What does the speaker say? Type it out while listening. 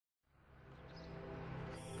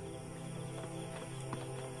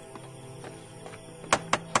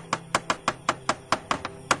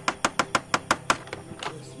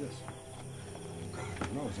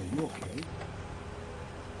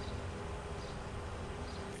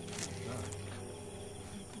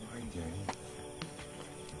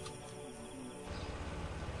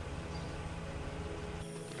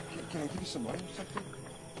Can I give you some money or something?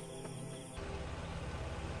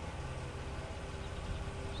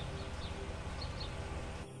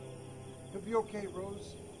 You'll be okay,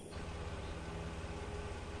 Rose.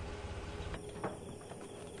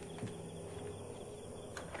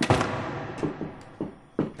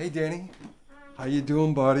 Hey, Danny. How you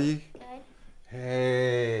doing, buddy? Good.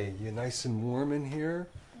 Hey, you nice and warm in here?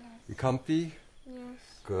 Yes. You comfy? Yes.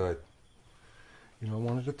 Good. You know, I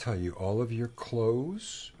wanted to tell you, all of your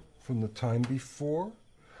clothes from the time before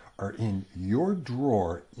are in your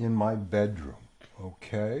drawer in my bedroom,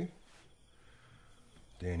 okay?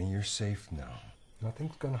 Danny, you're safe now.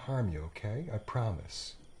 Nothing's gonna harm you, okay? I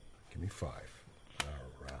promise. Give me 5. All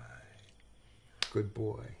right. Good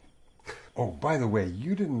boy. Oh, by the way,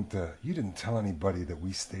 you didn't tell anybody that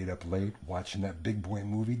we stayed up late watching that big boy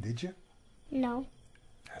movie, did you? No.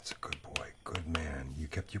 That's a good boy. Good man. You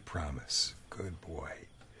kept your promise. Good boy.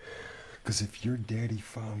 Because if your daddy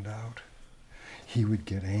found out, he would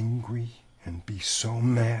get angry and be so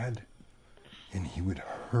mad, and he would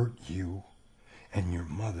hurt you and your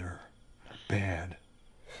mother bad.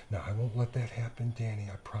 Now, I won't let that happen, Danny.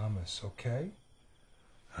 I promise, okay?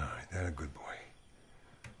 All right, that's a good boy.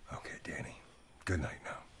 Okay, Danny. Good night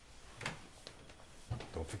now.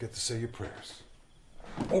 Don't forget to say your prayers.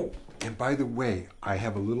 Oh, and by the way, I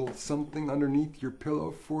have a little something underneath your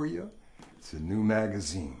pillow for you. It's a new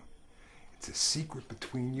magazine. It's a secret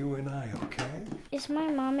between you and I, okay? Is my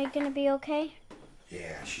mommy gonna be okay?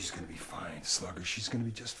 Yeah, she's gonna be fine, Slugger. She's gonna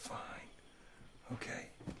be just fine. Okay?